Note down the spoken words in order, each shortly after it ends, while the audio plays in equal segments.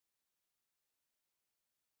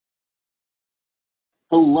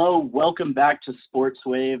Hello, welcome back to Sports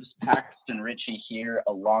Waves. Paxton Ritchie here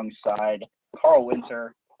alongside Carl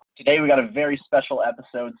Winter. Today we got a very special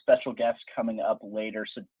episode, special guests coming up later,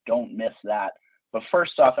 so don't miss that. But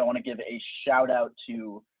first off, I want to give a shout out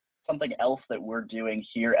to something else that we're doing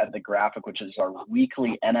here at The Graphic, which is our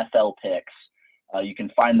weekly NFL picks. You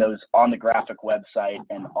can find those on the Graphic website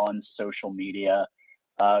and on social media.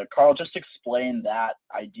 Carl, just explain that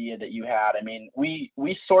idea that you had. I mean, we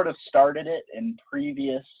sort of started it in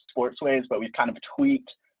previous Sports Waves, but we've kind of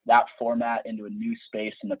tweaked that format into a new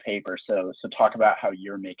space in the paper. So talk about how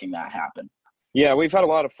you're making that happen. Yeah, we've had a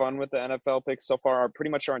lot of fun with the NFL picks so far.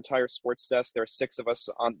 Pretty much our entire sports desk, there are 6 of us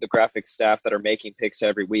on the graphic staff that are making picks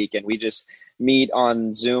every week, and we just meet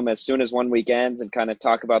on Zoom as soon as one week ends and kind of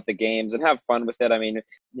talk about the games and have fun with it. I mean,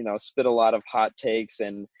 spit a lot of hot takes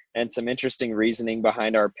and some interesting reasoning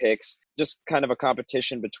behind our picks. Just kind of a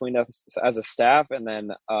competition between us as a staff. And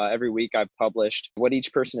then every week I've published what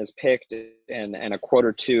each person has picked and a quote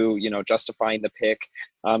or two, justifying the pick.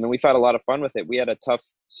 And we've had a lot of fun with it. We had a tough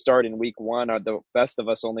start in week 1. The best of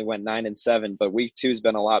us only went 9-7, but week 2 has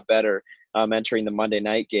been a lot better entering the Monday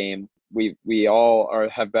night game. We all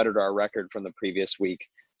have bettered our record from the previous week.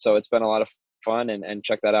 So it's been a lot of fun, and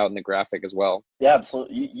check that out in the graphic as well. Yeah,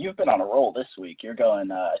 absolutely. You've been on a roll this week. You're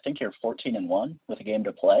going, I think you're 14-1 with a game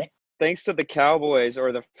to play. Thanks to the Cowboys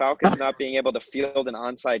or the Falcons not being able to field an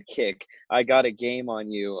onside kick, I got a game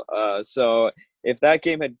on you. So if that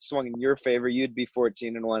game had swung in your favor, you'd be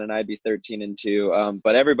 14-1 and I'd be 13-2.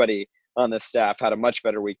 But everybody on the staff had a much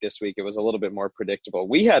better week this week. It was a little bit more predictable.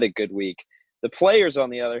 We had a good week. The players,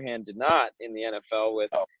 on the other hand, did not in the NFL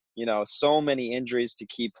with so many injuries to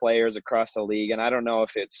key players across the league. And I don't know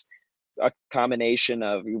if it's a combination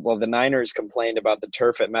of, the Niners complained about the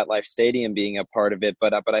turf at MetLife Stadium being a part of it,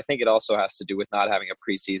 but I think it also has to do with not having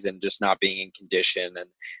a preseason, just not being in condition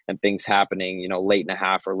and things happening, late in a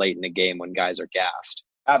half or late in a game when guys are gassed.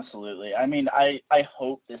 Absolutely. I mean, I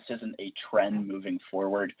hope this isn't a trend moving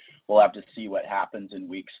forward. We'll have to see what happens in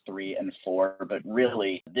weeks 3 and 4. But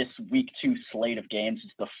really, this week 2 slate of games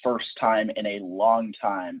is the first time in a long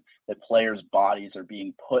time that players' bodies are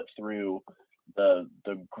being put through the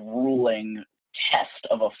grueling test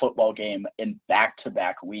of a football game in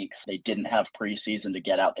back-to-back weeks. They didn't have preseason to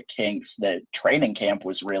get out the kinks. The training camp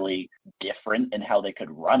was really different in how they could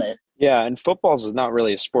run it. Yeah, and football is not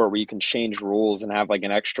really a sport where you can change rules and have like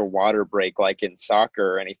an extra water break like in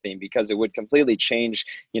soccer or anything, because it would completely change,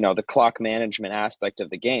 the clock management aspect of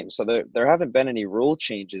the game. So there haven't been any rule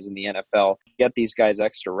changes in the NFL to get these guys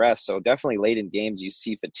extra rest. So definitely late in games, you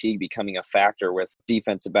see fatigue becoming a factor with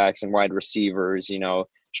defensive backs and wide receivers,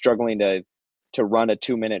 struggling to run a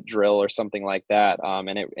 2-minute drill or something like that.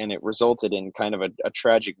 And it resulted in kind of a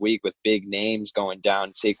tragic week with big names going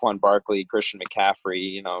down: Saquon Barkley, Christian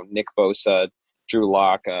McCaffrey, Nick Bosa, Drew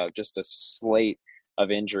Lock, just a slate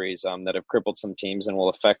of injuries that have crippled some teams and will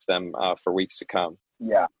affect them for weeks to come.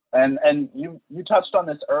 Yeah. And you touched on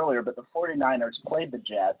this earlier, but the 49ers played the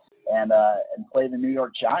Jets and played the New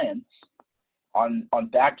York Giants on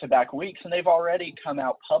back-to-back weeks. And they've already come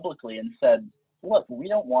out publicly and said, look, we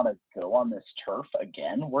don't want to go on this turf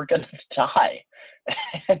again. We're going to die.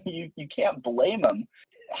 And you can't blame them.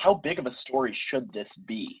 How big of a story should this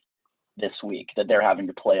be this week that they're having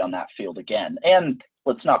to play on that field again? And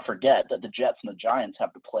let's not forget that the Jets and the Giants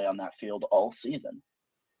have to play on that field all season.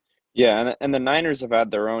 Yeah, and the Niners have had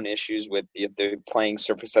their own issues with the playing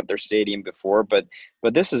surface at their stadium before, but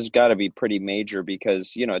this has got to be pretty major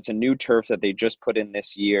because, it's a new turf that they just put in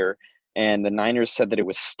this year. And the Niners said that it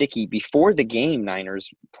was sticky before the game.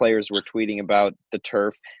 Niners players were tweeting about the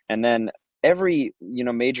turf. And then every,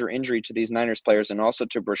 major injury to these Niners players, and also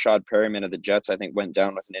to Brashad Perriman of the Jets, I think went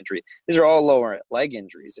down with an injury. These are all lower leg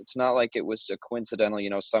injuries. It's not like it was a coincidental,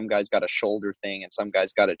 some guys got a shoulder thing and some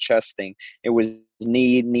guys got a chest thing. It was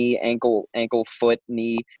knee, ankle, foot,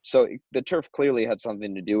 knee. So the turf clearly had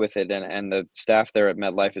something to do with it. And the staff there at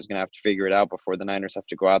MetLife is going to have to figure it out before the Niners have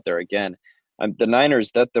to go out there again. The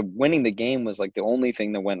Niners, the winning the game was like the only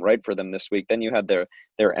thing that went right for them this week. Then you had their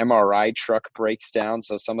MRI truck breaks down,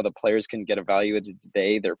 so some of the players can get evaluated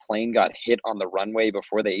today. Their plane got hit on the runway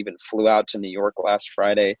before they even flew out to New York last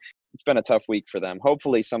Friday. It's been a tough week for them.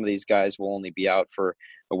 Hopefully some of these guys will only be out for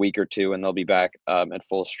a week or two and they'll be back at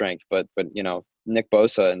full strength. But Nick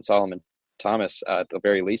Bosa and Solomon Thomas, at the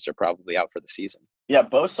very least, are probably out for the season. Yeah,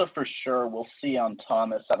 Bosa for sure. We'll see on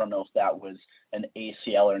Thomas. I don't know if that was an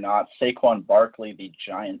ACL or not. Saquon Barkley, the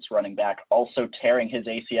Giants running back, also tearing his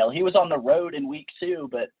ACL. He was on the road in week 2,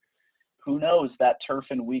 but who knows? That turf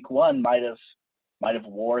in week 1 might have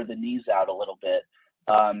wore the knees out a little bit.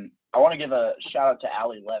 I want to give a shout out to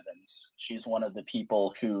Allie Levens. She's one of the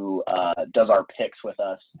people who does our picks with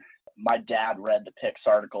us. My dad read the picks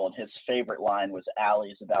article, and his favorite line was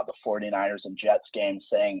Allie's about the 49ers and Jets game,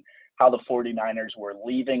 saying how the 49ers were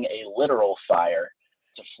leaving a literal fire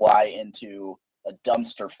to fly into a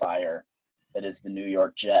dumpster fire that is the New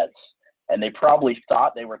York Jets. And they probably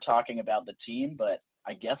thought they were talking about the team, but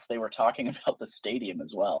I guess they were talking about the stadium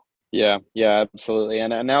as well. Yeah, absolutely.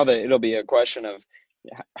 And now that it'll be a question of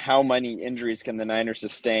how many injuries can the Niners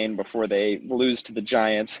sustain before they lose to the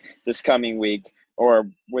Giants this coming week, or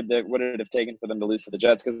would it have taken for them to lose to the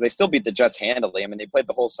Jets? Because they still beat the Jets handily. I mean, they played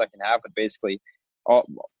the whole second half with basically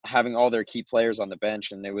having all their key players on the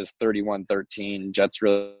bench, and it was 31-13. Jets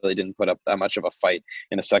really didn't put up that much of a fight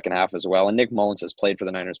in the second half as well. And Nick Mullins has played for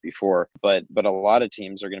the Niners before, but a lot of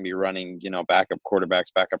teams are going to be running, backup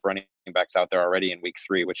quarterbacks, backup running backs out there already in week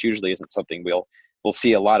 3, which usually isn't something we'll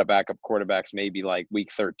see a lot of backup quarterbacks maybe like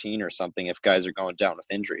week 13 or something if guys are going down with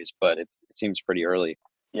injuries, but it seems pretty early.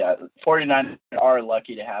 Yeah, 49ers are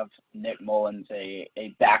lucky to have Nick Mullins, a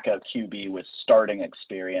backup QB with starting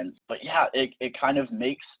experience. But yeah, it kind of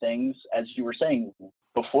makes things, as you were saying,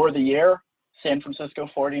 before the year, San Francisco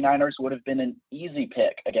 49ers would have been an easy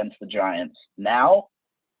pick against the Giants. Now,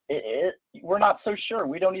 we're not so sure.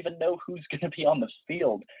 We don't even know who's going to be on the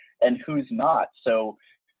field and who's not. So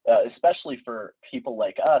especially for people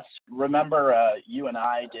like us. Remember, you and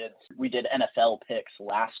I did NFL picks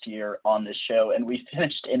last year on this show, and we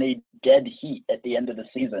finished in a dead heat at the end of the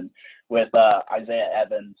season with Isaiah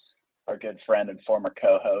Evans, our good friend and former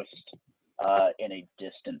co-host, in a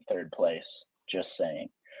distant third place, just saying.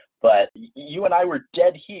 But you and I were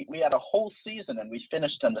dead heat. We had a whole season, and we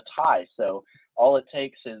finished in the tie. So all it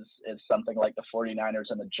takes is something like the 49ers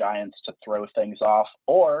and the Giants to throw things off,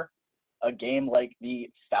 or a game like the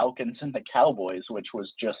Falcons and the Cowboys, which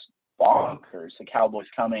was just bonkers. The Cowboys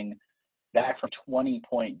coming back from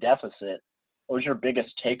 20-point deficit. What was your biggest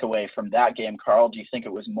takeaway from that game, Carl? Do you think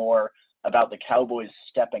it was more about the Cowboys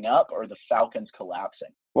stepping up or the Falcons collapsing?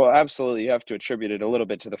 Well, absolutely. You have to attribute it a little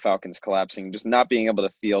bit to the Falcons collapsing, just not being able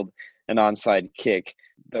to field an onside kick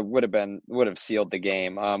that would have sealed the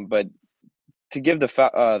game. But to give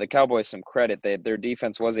the Cowboys some credit, their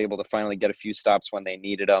defense was able to finally get a few stops when they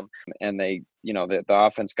needed them, and the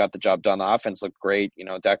offense got the job done. The offense looked great.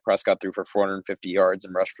 Dak Prescott threw for 450 yards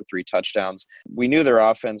and rushed for 3 touchdowns. We knew their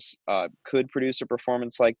offense could produce a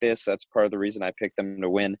performance like this. That's part of the reason I picked them to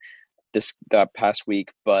win that past week.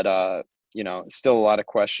 But still a lot of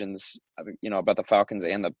questions, about the Falcons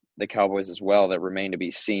and the Cowboys as well that remain to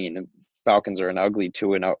be seen. Falcons are an ugly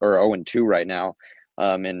 0-2 right now.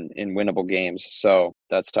 In winnable games, so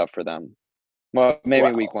that's tough for them. Well,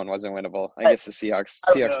 maybe week 1 wasn't winnable. I guess the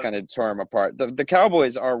Seahawks kind of tore them apart. The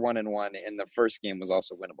Cowboys are 1-1, and the first game was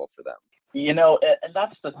also winnable for them. And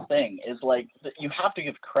that's the thing is, like, you have to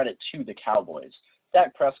give credit to the Cowboys.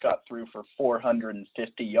 Dak Prescott threw for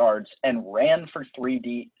 450 yards and ran for 3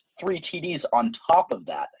 TDs on top of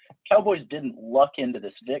that. Cowboys didn't luck into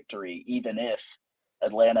this victory, even if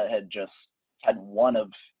Atlanta had one of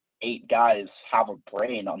 8 guys have a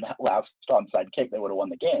brain on that last onside kick, they would have won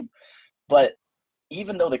the game. But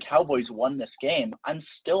even though the Cowboys won this game, I'm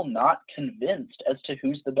still not convinced as to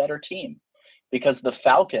who's the better team, because the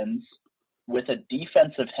Falcons, with a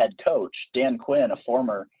defensive head coach, Dan Quinn, a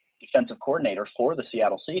former defensive coordinator for the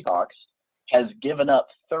Seattle Seahawks, has given up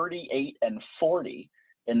 38 and 40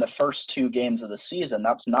 in the first 2 games of the season.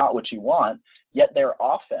 That's not what you want, yet their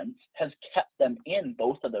offense has kept them in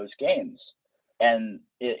both of those games. And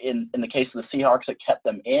in the case of the Seahawks, it kept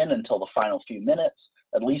them in until the final few minutes,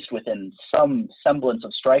 at least within some semblance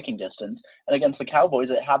of striking distance. And against the Cowboys,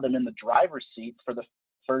 it had them in the driver's seat for the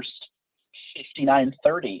first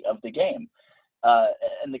 59-30 of the game.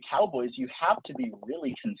 And the Cowboys, you have to be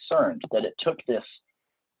really concerned that it took this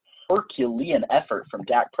Herculean effort from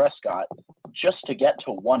Dak Prescott just to get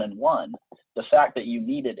to 1-1. The fact that you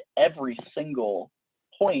needed every single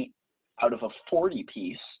point out of a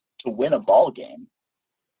 40-piece to win a ball game.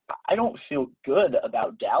 I don't feel good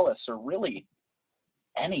about Dallas or really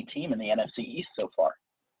any team in the NFC East so far.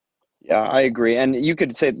 Yeah, I agree. And you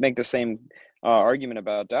could make the same argument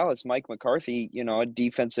about Dallas. Mike McCarthy, a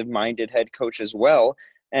defensive-minded head coach as well.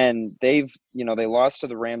 And they lost to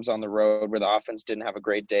the Rams on the road where the offense didn't have a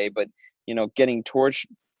great day, but, getting torched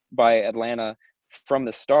by Atlanta from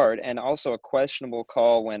the start, and also a questionable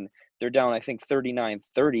call when they're down, I think,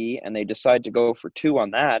 39-30, and they decide to go for 2 on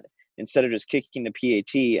that instead of just kicking the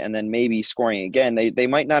PAT and then maybe scoring again. They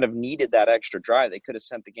might not have needed that extra drive. They could have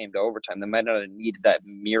sent the game to overtime. They might not have needed that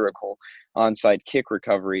miracle onside kick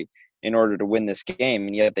recovery in order to win this game,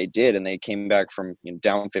 and yet they did, and they came back from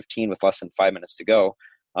down 15 with less than 5 minutes to go.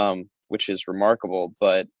 which is remarkable.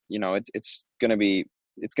 But it's going to be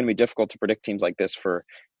difficult to predict teams like this for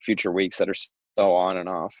future weeks that are so on and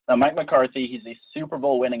off. Now, Mike McCarthy, he's a Super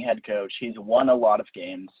Bowl winning head coach. He's won a lot of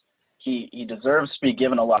games. He deserves to be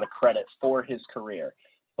given a lot of credit for his career,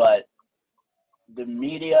 but the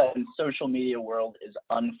media and social media world is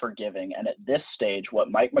unforgiving. And at this stage, what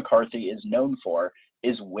Mike McCarthy is known for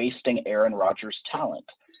is wasting Aaron Rodgers' talent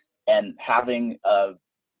and having a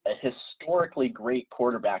historically great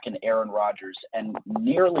quarterback in Aaron Rodgers and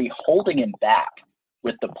nearly holding him back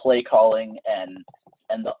with the play calling and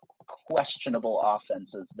the questionable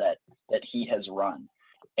offenses that he has run.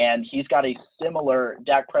 And he's got a similar –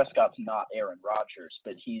 Dak Prescott's not Aaron Rodgers,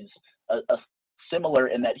 but he's a similar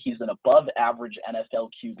in that he's an above-average NFL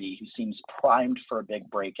QB who seems primed for a big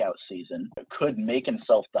breakout season, could make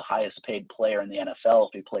himself the highest-paid player in the NFL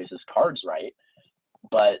if he plays his cards right.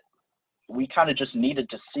 But we kind of just needed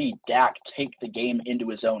to see Dak take the game into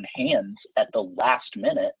his own hands at the last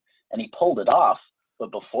minute, and he pulled it off.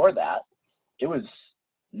 But before that, it was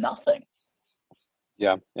nothing.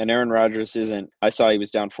 Yeah, and Aaron Rodgers isn't – I saw he was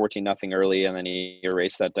down 14-0 early, and then he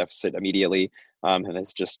erased that deficit immediately and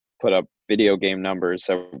has just put up video game numbers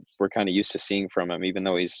that we're kind of used to seeing from him, even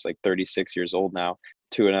though he's like 36 years old now.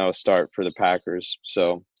 2-0 start for the Packers.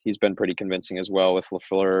 So he's been pretty convincing as well with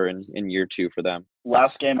LaFleur in year 2 for them.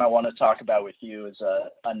 Last game I want to talk about with you is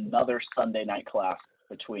another Sunday night clash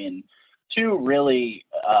between two really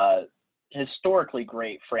historically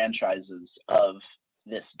great franchises of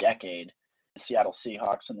this decade. The Seattle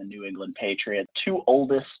Seahawks and the New England Patriots, two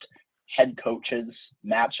oldest head coaches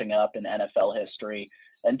matching up in NFL history,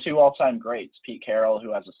 and two all-time greats, Pete Carroll,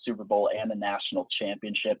 who has a Super Bowl and a national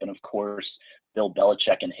championship, and of course, Bill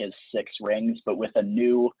Belichick and his 6 rings, but with a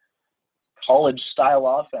new college-style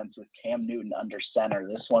offense with Cam Newton under center.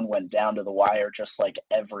 This one went down to the wire just like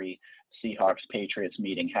every Seahawks-Patriots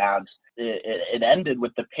meeting has. It ended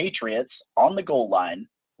with the Patriots on the goal line,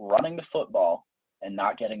 running the football, and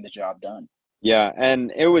not getting the job done. Yeah,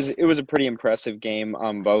 and it was a pretty impressive game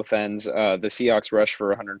on both ends. The Seahawks rushed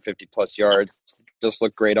for 150-plus yards, just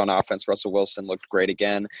looked great on offense. Russell Wilson looked great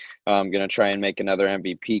again. Going to try and make another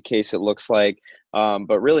MVP case, it looks like.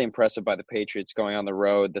 But really impressive by the Patriots going on the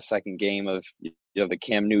road, the second game of the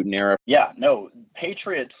Cam Newton era. Yeah, no,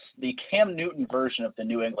 Patriots, the Cam Newton version of the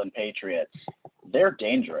New England Patriots, they're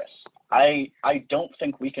dangerous. I don't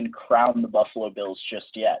think we can crown the Buffalo Bills just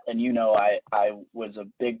yet. And I was a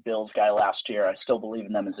big Bills guy last year. I still believe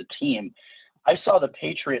in them as a team. I saw the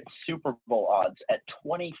Patriots Super Bowl odds at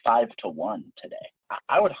 25-1 today.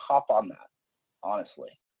 I would hop on that, honestly.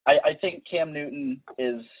 I think Cam Newton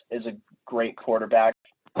is a great quarterback,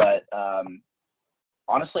 but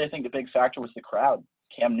honestly, I think the big factor was the crowd.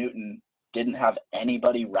 Cam Newton didn't have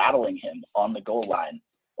anybody rattling him on the goal line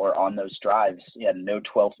or on those drives. He had no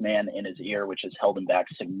 12th man in his ear, which has held him back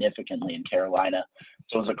significantly in Carolina.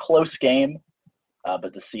 So it was a close game,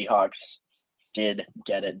 but the Seahawks did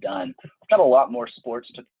get it done. We've got a lot more sports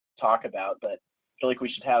to talk about, but I feel like we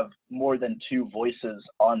should have more than 2 voices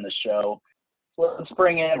on the show. Let's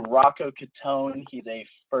bring in Rocco Catone. He's a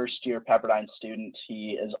first-year Pepperdine student.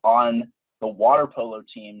 He is on the water polo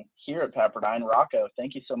team here at Pepperdine. Rocco,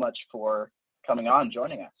 thank you so much for coming on,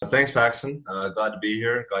 joining us. Thanks, Paxton. Glad to be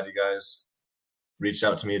here. Glad you guys reached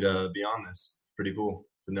out to me to be on this. Pretty cool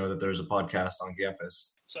to know that there's a podcast on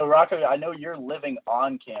campus. So, Rocco, I know you're living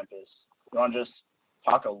on campus. You want to just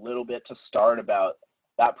talk a little bit to start about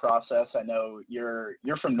that process? I know you're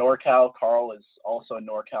from NorCal. Carl is also a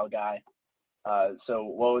NorCal guy. So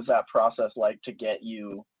what was that process like to get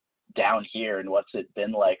you down here, and what's it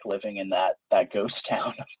been like living in that ghost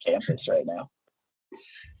town of campus right now?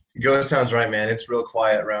 Ghost town's right, man. It's real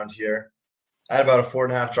quiet around here. I had about a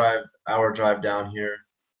 4.5-hour drive down here,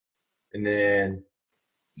 and then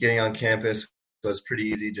getting on campus was pretty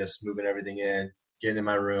easy, just moving everything in, getting in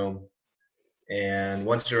my room. And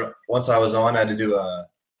once I was on, I had to do a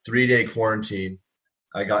 3-day quarantine.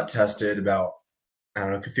 I got tested about,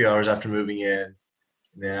 a few hours after moving in.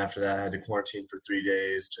 And then after that, I had to quarantine for 3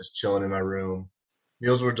 days, just chilling in my room.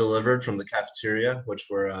 Meals were delivered from the cafeteria, which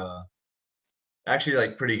were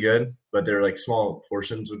actually pretty good, but they're small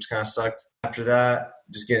portions, which kind of sucked. After that,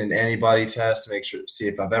 just getting an antibody test to see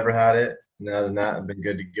if I've ever had it. And other than that, I've been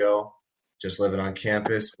good to go. Just living on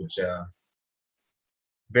campus, which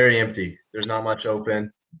very empty. There's not much open.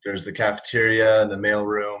 There's the cafeteria and the mail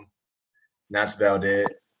room, and that's about it.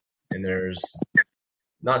 And there's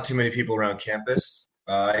not too many people around campus.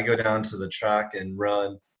 I go down to the track and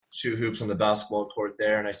shoot hoops on the basketball court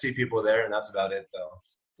there, and I see people there, and that's about it, though.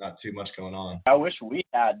 Not too much going on. I wish we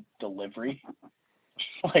had delivery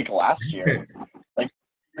last year.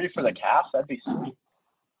 Free for the cast, that'd be sweet.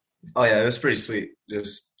 Oh yeah, it was pretty sweet.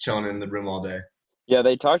 Just chilling in the room all day. Yeah,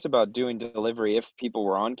 they talked about doing delivery if people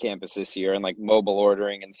were on campus this year and like mobile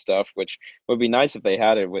ordering and stuff, which would be nice if they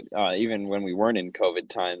had it with even when we weren't in COVID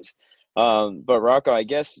times. But Rocco, I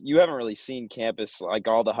guess you haven't really seen campus like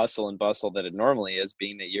all the hustle and bustle that it normally is,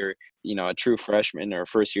 being that you're, a true freshman or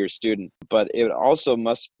first year student. But it also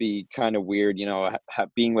must be kind of weird,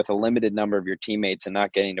 being with a limited number of your teammates and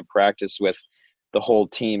not getting to practice with the whole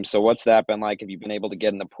team. So what's that been like? Have you been able to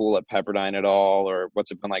get in the pool at Pepperdine at all, or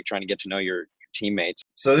what's it been like trying to get to know your teammates?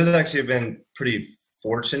 So this has actually been pretty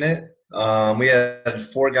fortunate. We had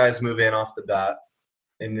 4 guys move in off the bat,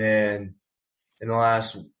 and then in the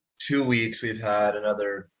last 2 weeks we've had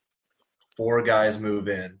another 4 guys move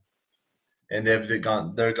in, and they're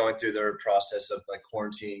going through their process of like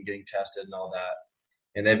quarantine, getting tested, and all that.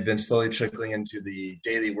 And they've been slowly trickling into the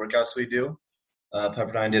daily workouts we do.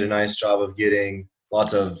 Pepperdine did a nice job of getting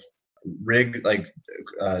lots of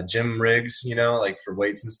gym rigs, like for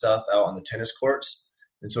weights and stuff out on the tennis courts.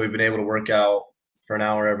 And so we've been able to work out for an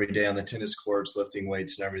hour every day on the tennis courts, lifting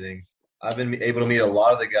weights and everything. I've been able to meet a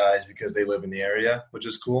lot of the guys because they live in the area, which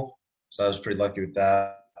is cool. So I was pretty lucky with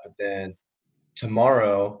that. But then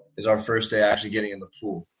tomorrow is our first day actually getting in the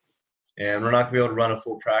pool. And we're not going to be able to run a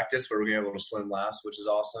full practice, but we're going to be able to swim laps, which is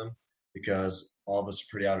awesome because all of us are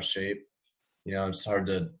pretty out of shape. It's hard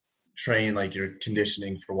to train like your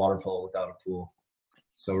conditioning for water polo without a pool.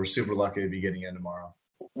 So we're super lucky to be getting in tomorrow.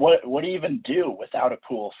 What do you even do without a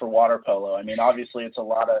pool for water polo? I mean, obviously it's a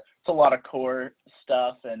lot of core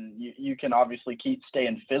stuff, and you can obviously stay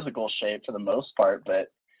in physical shape for the most part, but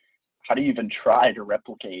how do you even try to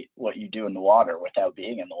replicate what you do in the water without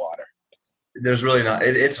being in the water? There's really not.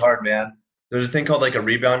 It's hard, man. There's a thing called like a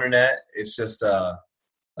rebounder net. It's just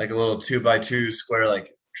like a little 2x2 square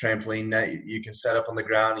like trampoline net you can set up on the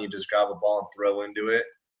ground, and you just grab a ball and throw into it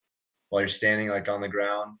while you're standing like on the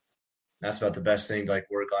ground. That's about the best thing to like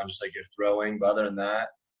work on, just like your throwing. But other than that,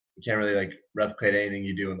 you can't really like replicate anything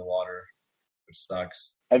you do in the water, which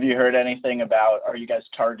sucks. Have you heard anything about, are you guys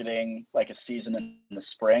targeting like a season in the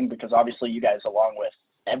spring? Because obviously you guys, along with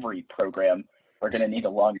every program, are going to need a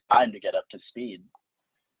long time to get up to speed.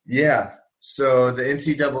 Yeah. So the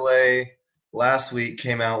NCAA last week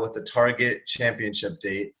came out with the target championship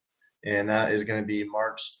date, and that is going to be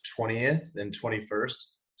March 20th and 21st.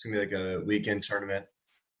 It's going to be like a weekend tournament.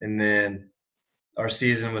 And then our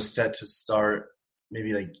season was set to start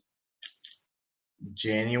maybe like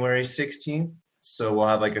January 16th. So we'll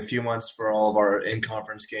have like a few months for all of our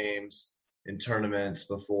in-conference games and tournaments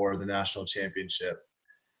before the national championship.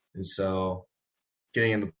 And so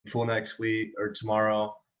getting in the pool next week or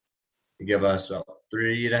tomorrow will give us about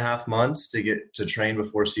 3.5 months to get to train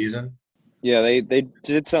before season. Yeah, they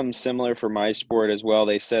did something similar for my sport as well.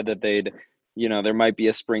 They said that there might be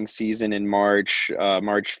a spring season in March.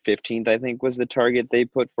 March 15th, I think, was the target they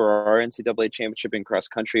put for our NCAA championship in cross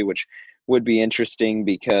country, which would be interesting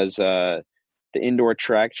because the indoor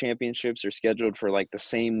track championships are scheduled for like the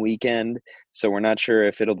same weekend. So we're not sure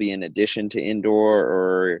if it'll be in addition to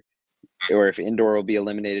indoor or if indoor will be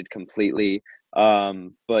eliminated completely.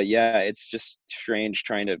 But yeah, it's just strange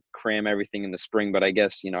trying to cram everything in the spring. But I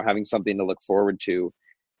guess, having something to look forward to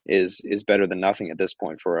is better than nothing at this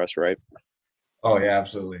point for us, right? Oh yeah,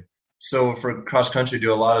 absolutely. So for cross country,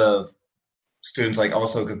 do a lot of students like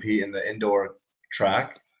also compete in the indoor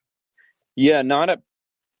track? Yeah, not at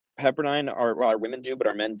Pepperdine. Our women do, but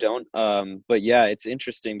our men don't. But yeah, it's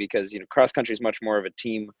interesting because cross country is much more of a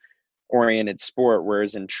team oriented sport,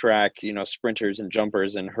 whereas in track, sprinters and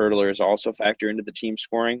jumpers and hurdlers also factor into the team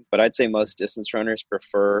scoring. But I'd say most distance runners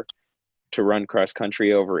prefer to run cross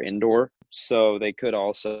country over indoor. So they could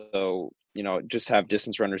also, just have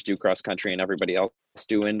distance runners do cross country and everybody else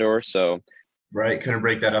do indoor. So right, couldn't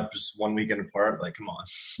break that up just one weekend apart. Like, come on.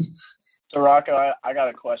 So Rocco, I got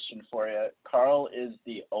a question for you. Carl is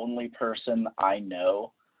the only person I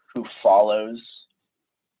know who follows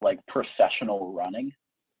like professional running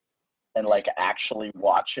and like actually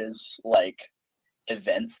watches like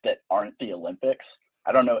events that aren't the Olympics.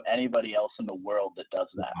 I don't know anybody else in the world that does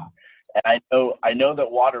that. And I know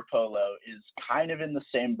that water polo is kind of in the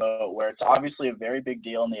same boat, where it's obviously a very big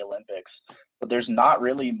deal in the Olympics, but there's not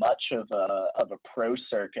really much of a pro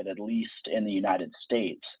circuit, at least in the United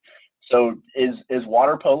States. So is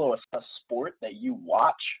water polo a sport that you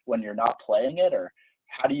watch when you're not playing it, or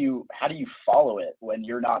how do you follow it when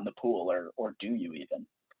you're not in the pool, or do you even?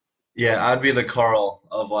 Yeah, I'd be the Carl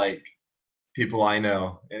of like people I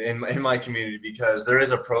know in my community, because there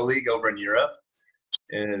is a pro league over in Europe,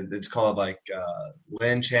 and it's called like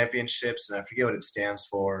Lynn Championships, and I forget what it stands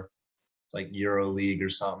for. It's like Euro League or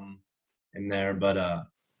something in there, but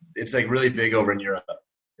it's like really big over in Europe.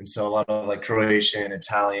 And so a lot of like Croatian,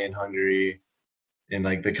 Italian, Hungary, and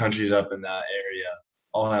like the countries up in that area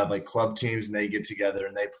all have like club teams and they get together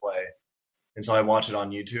and they play. And so I watch it on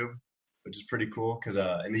YouTube, which is pretty cool because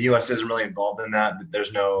in the U.S. isn't really involved in that.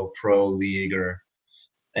 There's no pro league or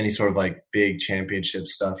any sort of like big championship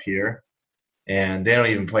stuff here, and they don't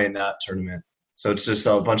even play in that tournament. So it's just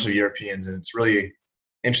a bunch of Europeans, and it's really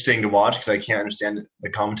interesting to watch because I can't understand the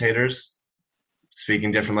commentators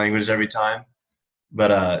speaking different languages every time,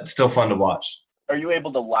 but it's still fun to watch. Are you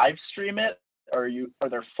able to live stream it? Are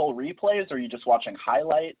there full replays? Or are you just watching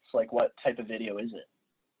highlights? Like, what type of video is it?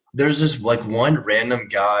 There's just like one random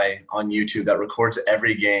guy on YouTube that records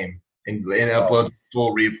every game and uploads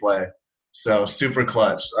full replay. So super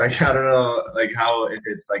clutch. Like I don't know like how if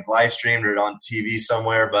it's like live streamed or on TV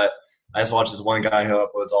somewhere, but I just watch this one guy who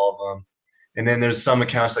uploads all of them. And then there's some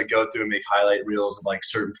accounts that go through and make highlight reels of like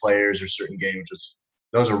certain players or certain games.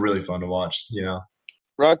 Those are really fun to watch, you know.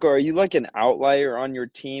 Rocco, are you like an outlier on your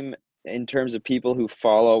team in terms of people who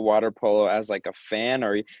follow water polo as like a fan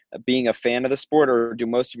or being a fan of the sport, or do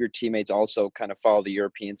most of your teammates also kind of follow the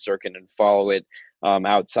European circuit and follow it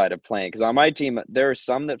outside of playing? Because on my team, there are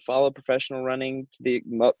some that follow professional running to the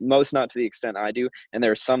most, not to the extent I do, and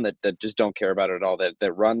there are some that just don't care about it at all,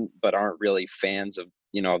 that run but aren't really fans of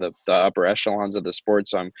the upper echelons of the sport.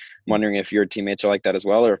 So I'm wondering if your teammates are like that as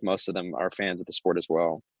well, or if most of them are fans of the sport as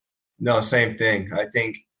well. No, same thing. I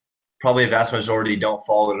think probably a vast majority don't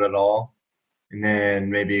follow it at all. And then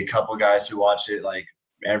maybe a couple guys who watch it like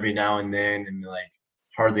every now and then, and like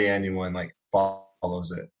hardly anyone like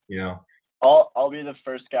follows it, you know? I'll be the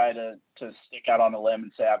first guy to stick out on a limb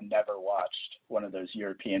and say I've never watched one of those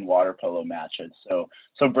European water polo matches. So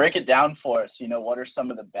break it down for us. What are some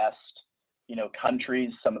of the best, countries,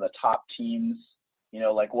 some of the top teams,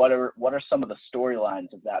 like what are some of the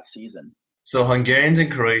storylines of that season? So Hungarians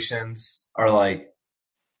and Croatians are like,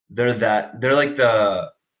 they're like the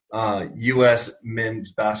U.S.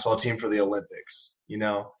 men's basketball team for the Olympics,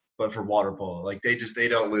 but for water polo. Like they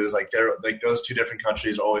don't lose. Like they're like those two different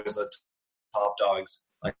countries are always the top dogs,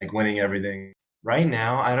 like winning everything. Right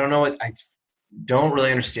now, I don't know. I don't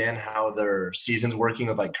really understand how their season's working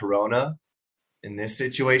with like Corona in this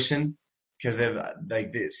situation, because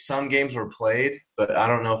some games were played, but I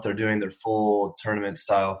don't know if they're doing their full tournament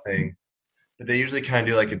style thing. But they usually kind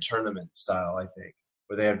of do like a tournament style, I think,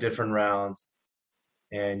 where they have different rounds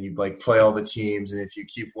and you like play all the teams, and if you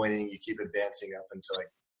keep winning, you keep advancing up into like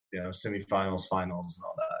semifinals, finals, and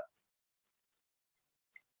all that.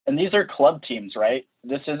 And these are club teams, right?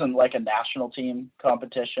 This isn't like a national team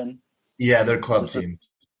competition. Yeah, they're club teams.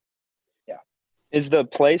 Yeah. Is the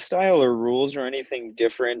play style or rules or anything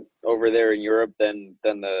different over there in Europe than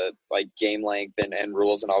the like game length and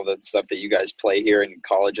rules and all that stuff that you guys play here in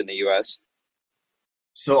college in the US?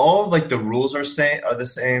 So all of like the rules are the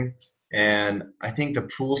same, and I think the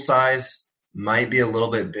pool size might be a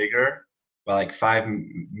little bit bigger by like 5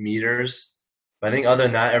 meters. But I think other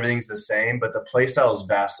than that, everything's the same, but the play style is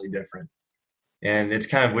vastly different. And it's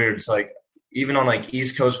kind of weird. It's like even on like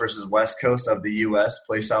East Coast versus West Coast of the U.S.,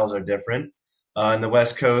 play styles are different. In the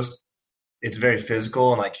West Coast, it's very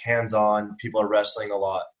physical and like hands-on. People are wrestling a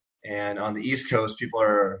lot. And on the East Coast, people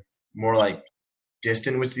are more like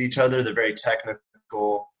distant with each other. They're very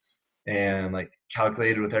technical and like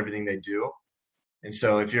calculated with everything they do. And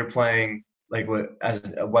so if you're playing like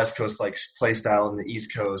as a West Coast like play style in the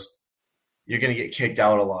East Coast, you're going to get kicked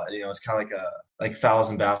out a lot. It's kind of like fouls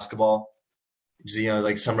in basketball.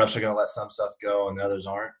 Like some refs are going to let some stuff go and the others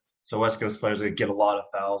aren't. So West Coast players get a lot of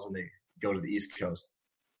fouls when they go to the East Coast.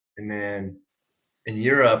 And then in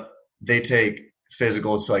Europe, they take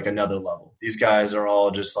physical to like another level. These guys are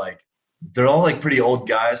all just like, they're all like pretty old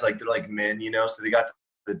guys. Like they're like men, so they got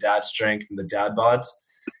the dad strength and the dad bods.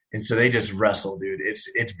 And so they just wrestle, dude.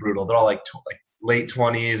 It's brutal. They're all like late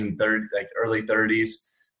 20s and early 30s,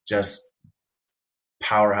 just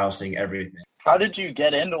powerhousing everything. How did you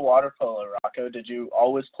get into water polo, Rocco? Did you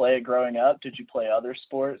always play it growing up? Did you play other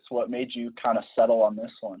sports? What made you kind of settle on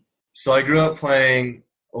this one? So I grew up playing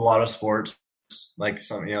a lot of sports, like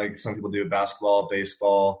some people do, basketball,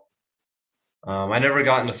 baseball. I never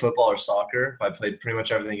got into football or soccer. I played pretty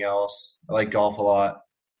much everything else. I like golf a lot.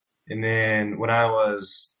 And then when I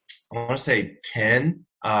was, I want to say 10,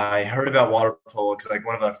 I heard about water polo because like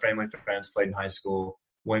one of our family friends played in high school.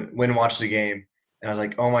 Went and watched the game. And I was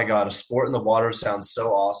like, oh my God, a sport in the water sounds so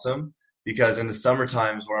awesome, because in the summer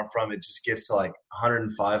times where I'm from, it just gets to like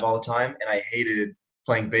 105 all the time. And I hated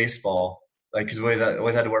playing baseball, like, because I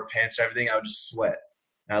always had to wear pants and everything. I would just sweat.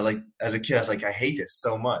 And I was like, as a kid, I was like, I hate this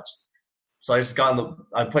so much. So I just got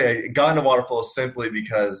into water polo simply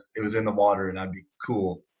because it was in the water and I'd be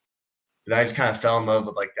cool. But I just kind of fell in love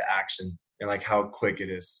with like the action and like how quick it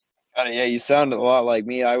is. Yeah, you sound a lot like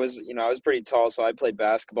me. I was pretty tall, so I played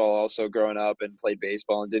basketball also growing up and played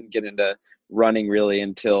baseball and didn't get into running really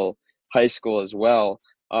until high school as well.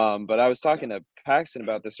 But I was talking to Paxton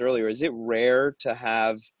about this earlier. Is it rare to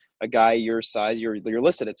have a guy your size? You're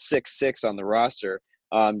listed at 6'6" on the roster.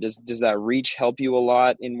 Does that reach help you a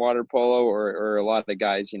lot in water polo, or a lot of the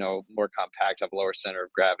guys, more compact, have a lower center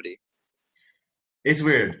of gravity? It's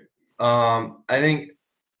weird. I think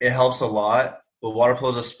it helps a lot, but water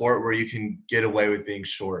polo is a sport where you can get away with being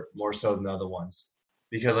short more so than the other ones.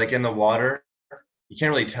 Because like in the water, you can't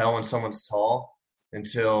really tell when someone's tall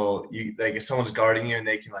until you like if someone's guarding you and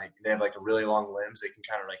they have like a really long limbs, they can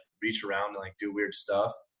kind of like reach around and like do weird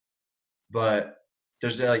stuff. But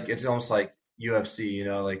there's like it's almost like UFC,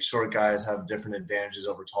 like short guys have different advantages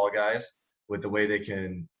over tall guys with the way they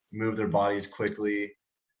can move their bodies quickly,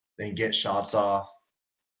 they can get shots off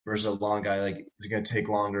versus a long guy like it's gonna take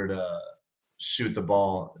longer to shoot the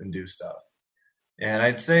ball and do stuff. And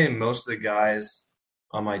I'd say most of the guys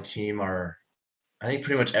on my team are I think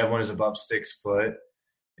pretty much everyone is above 6 foot,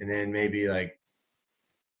 and then maybe like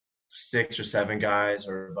 6 or 7 guys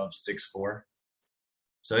are above 6'4".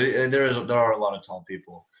 So there are a lot of tall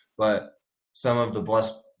people, but some of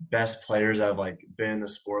the best players that have like been in the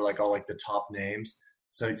sport, like all like the top names.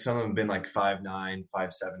 So some of them have been like 5'9",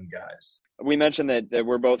 5'7" guys. We mentioned that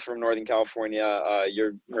we're both from Northern California.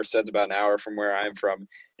 Your Merced's about an hour from where I'm from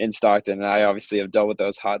in Stockton, and I obviously have dealt with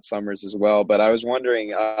those hot summers as well. But I was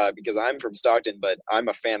wondering, because I'm from Stockton, but I'm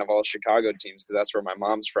a fan of all Chicago teams because that's where my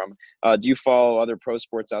mom's from. Do you follow other pro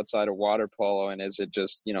sports outside of water polo, and is it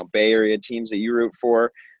just Bay Area teams that you root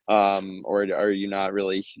for, or are you not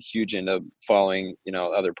really huge into following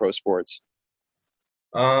other pro sports?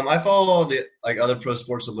 I follow the like other pro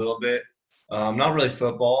sports a little bit. Not really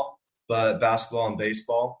football, but basketball and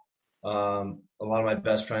baseball. A lot of my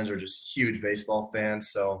best friends are just huge baseball fans,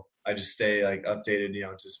 so I just stay like updated,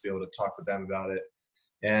 just be able to talk with them about it.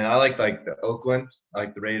 And I like the Oakland, I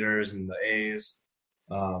like the Raiders and the A's.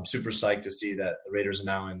 Super psyched to see that the Raiders are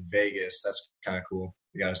now in Vegas. That's kind of cool.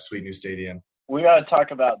 We got a sweet new stadium. We got to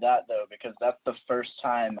talk about that, though, because that's the first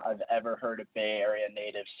time I've ever heard a Bay Area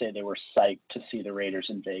native say they were psyched to see the Raiders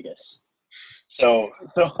in Vegas. So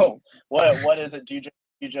what is it? Do you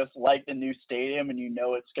just like the new stadium and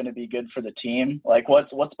it's going to be good for the team? Like,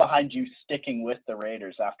 what's behind you sticking with the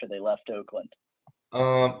Raiders after they left Oakland?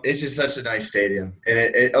 It's just such a nice stadium,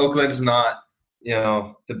 and Oakland's not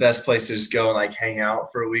the best place to just go and like hang out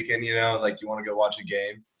for a weekend. Like you want to go watch a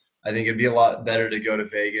game. I think it'd be a lot better to go to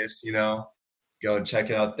Vegas. Go and check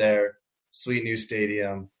it out there. Sweet new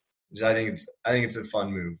stadium. I think it's a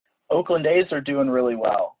fun move. Oakland A's are doing really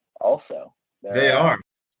well. Also, they are.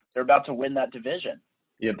 They're about to win that division.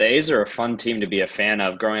 Yeah, the A's are a fun team to be a fan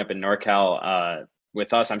of. Growing up in NorCal,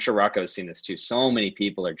 with us, I'm sure Rocco's seen this too. So many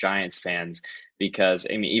people are Giants fans because,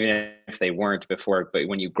 I mean, even if they weren't before, but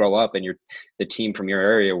when you grow up and the team from your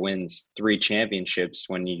area wins 3 championships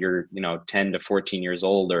when you're 10 to 14 years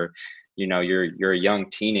old, or you're a young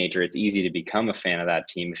teenager, it's easy to become a fan of that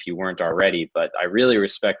team if you weren't already. But I really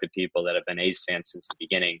respect the people that have been A's fans since the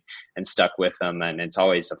beginning and stuck with them. And it's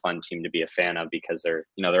always a fun team to be a fan of because they're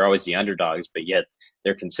always the underdogs, but yet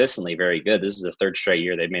they're consistently very good. This is the 3rd straight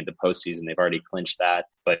year they've made the postseason. They've already clinched that.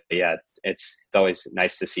 But yeah, it's always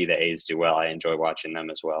nice to see the A's do well. I enjoy watching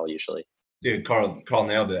them as well, usually. Dude, Carl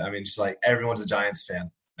nailed it. I mean, just like everyone's a Giants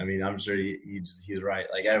fan. I mean, I'm sure he's right.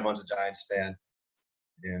 Like everyone's a Giants fan.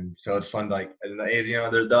 And so it's fun, like, and the A's,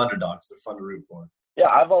 there's the underdogs. They're fun to root for. Yeah,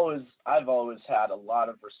 I've always had a lot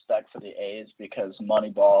of respect for the A's because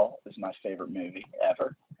Moneyball is my favorite movie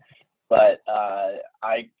ever. But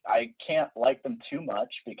I can't like them too much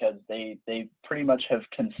because they pretty much have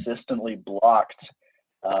consistently blocked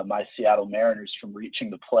my Seattle Mariners from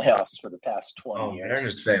reaching the playoffs for the past 20 years.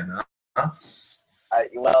 Mariners fan, huh?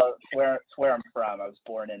 It's where I'm from. I was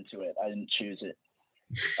born into it. I didn't choose it.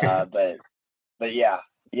 But yeah.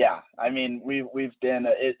 I mean, we've been.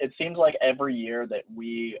 It seems like every year that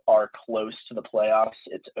we are close to the playoffs,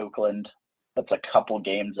 it's Oakland that's a couple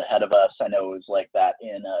games ahead of us. I know it was like that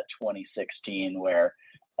in 2016 where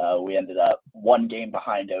we ended up 1 game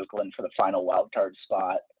behind Oakland for the final wild card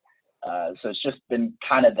spot. So it's just been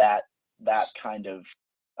kind of that kind of.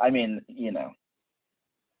 I mean,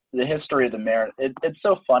 the history of the Mariners. It's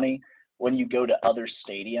so funny when you go to other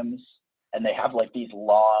stadiums and they have like these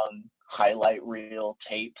long highlight reel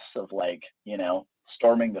tapes of like,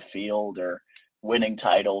 storming the field or winning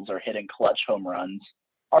titles or hitting clutch home runs.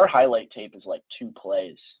 Our highlight tape is like 2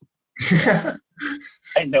 plays.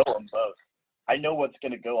 I know them both. I know what's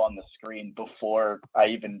going to go on the screen before I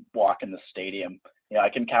even walk in the stadium. I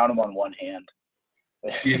can count them on one hand.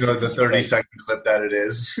 You know the 30-second clip that it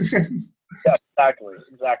is. Yeah,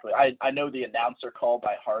 exactly. I know the announcer call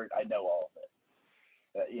by heart. I know all of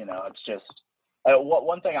it. It's just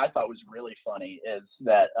one thing I thought was really funny is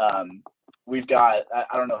that we've got,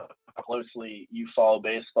 I don't know how closely you follow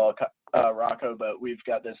baseball, Rocco, but we've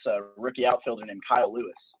got this rookie outfielder named Kyle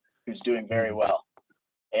Lewis who's doing very well.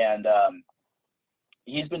 And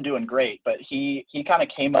he's been doing great, but he kind of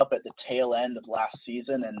came up at the tail end of last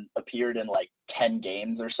season and appeared in like 10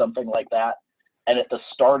 games or something like that. And at the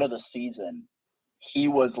start of the season, he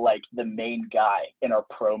was like the main guy in our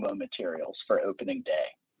promo materials for opening day.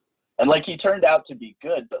 And like he turned out to be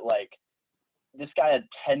good, but like this guy had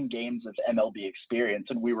 10 games of MLB experience,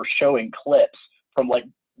 and we were showing clips from like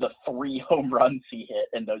the 3 home runs he hit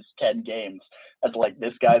in those 10 games as like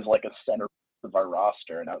this guy's like a center of our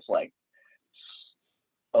roster. And I was like,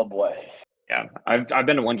 oh boy. Yeah, I've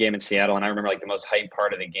been to one game in Seattle, and I remember like the most hype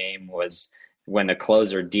part of the game was when the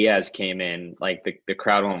closer Diaz came in. Like the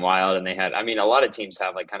crowd went wild, and they had, I mean, a lot of teams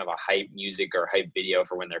have like kind of a hype music or hype video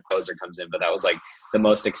for when their closer comes in, but that was like the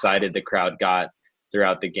most excited the crowd got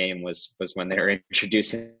throughout the game was when they were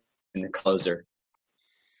introducing the closer.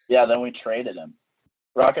 Yeah, then we traded him.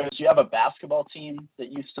 Rocco, do you have a basketball team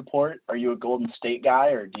that you support? Are you a Golden State guy,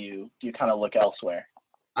 or do you kind of look elsewhere?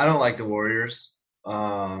 I don't like the Warriors.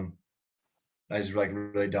 I just like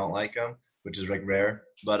really don't like them, which is like rare.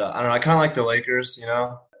 But I don't know. I kind of like the Lakers.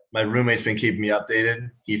 My roommate's been keeping me updated.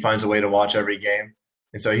 He finds a way to watch every game,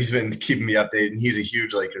 and so he's been keeping me updated. And he's a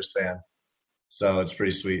huge Lakers fan, so it's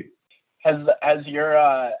pretty sweet. Has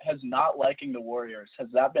not liking the Warriors, has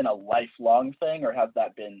that been a lifelong thing, or has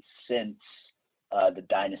that been since the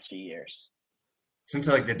dynasty years? Since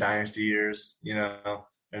like the dynasty years,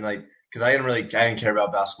 and like because I didn't care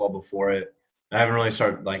about basketball before it. I haven't really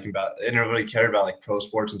started I didn't really care about like pro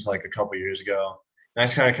sports until like a couple years ago. And I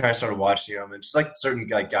just kind of started watching them. And just like certain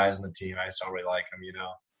guys on the team, I just don't really like them,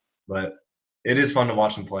 But it is fun to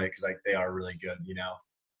watch them play because like they are really good,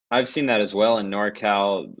 I've seen that as well in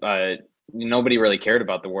NorCal. Nobody really cared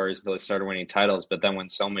about the Warriors until they started winning titles. But then when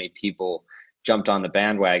so many people jumped on the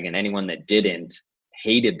bandwagon, anyone that didn't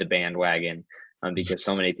hated the bandwagon. Because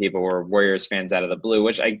so many people were Warriors fans out of the blue,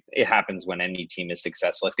 which it happens when any team is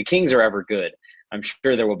successful. If the Kings are ever good, I'm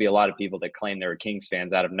sure there will be a lot of people that claim they were Kings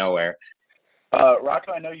fans out of nowhere.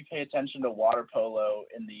 Rocco, I know you pay attention to water polo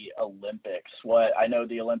in the Olympics. I know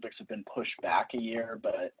the Olympics have been pushed back a year,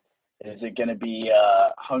 but is it going to be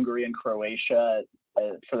Hungary and Croatia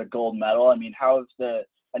for the gold medal? I mean, I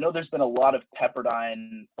know there's been a lot of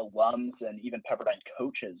Pepperdine alums and even Pepperdine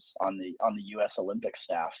coaches on the U.S. Olympic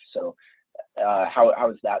staff. So how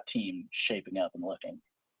is that team shaping up and looking?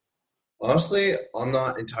 Honestly, I'm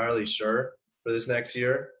not entirely sure for this next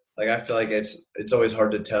year. Like I feel like it's always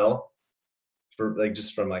hard to tell for like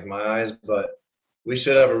just from like my eyes, but we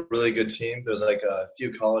should have a really good team. There's like a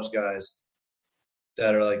few college guys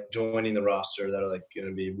that are like joining the roster that are like going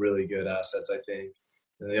to be really good assets, I think.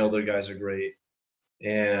 And the older guys are great.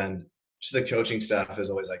 And just the coaching staff is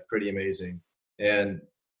always like pretty amazing. And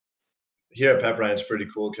here at Pepperdine, it's pretty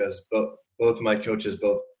cool because both of my coaches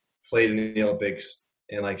both played in the Olympics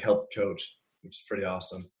and like helped coach, which is pretty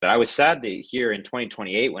awesome. I was sad to hear in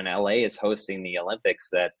 2028 when LA is hosting the Olympics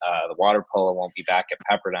that the water polo won't be back at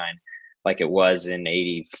Pepperdine like it was in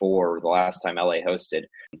 '84, the last time LA hosted.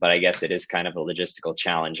 But I guess it is kind of a logistical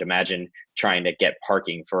challenge. Imagine trying to get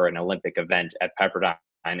parking for an Olympic event at Pepperdine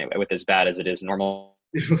with as bad as it is normal.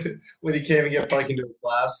 When you can't even get parking to a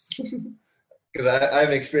class. Because I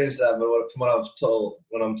haven't experienced that, but from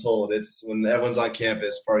I'm told, it's when everyone's on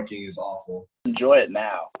campus, parking is awful. Enjoy it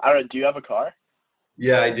now. I don't know, do you have a car?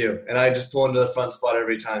 Yeah, I do. And I just pull into the front spot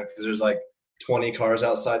every time because there's like 20 cars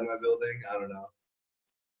outside my building. I don't know.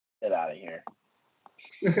 Get out of here.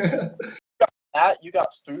 You got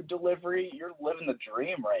food delivery. You're living the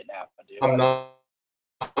dream right now, dude. I'm not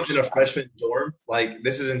in a freshman dorm. Like,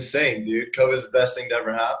 this is insane, dude. COVID's the best thing to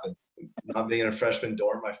ever happen. Not being in a freshman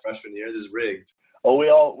dorm my freshman year, this is rigged. Well, we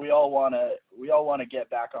all want to get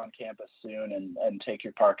back on campus soon and take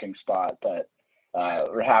your parking spot, but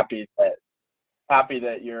we're happy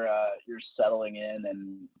that you're settling in,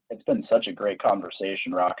 and it's been such a great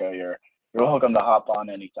conversation, Rocco. You're welcome to hop on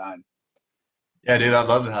anytime. Yeah, dude, I'd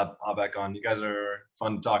love to hop back on. You guys are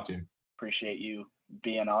fun to talk to. Appreciate you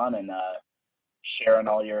being on and sharing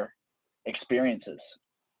all your experiences.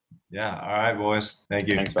 Yeah. All right, boys. Thank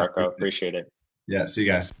you. Thanks, Rocco. Appreciate it. Yeah. See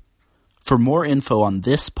you guys. For more info on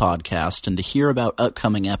this podcast and to hear about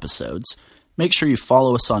upcoming episodes, make sure you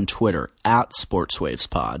follow us on Twitter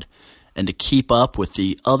 @SportsWavesPod And to keep up with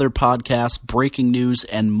the other podcasts, breaking news,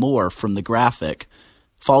 and more from The Graphic,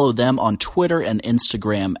 follow them on Twitter and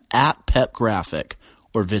Instagram @PepGraphic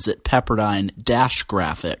or visit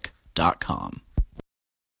pepperdine-graphic.com.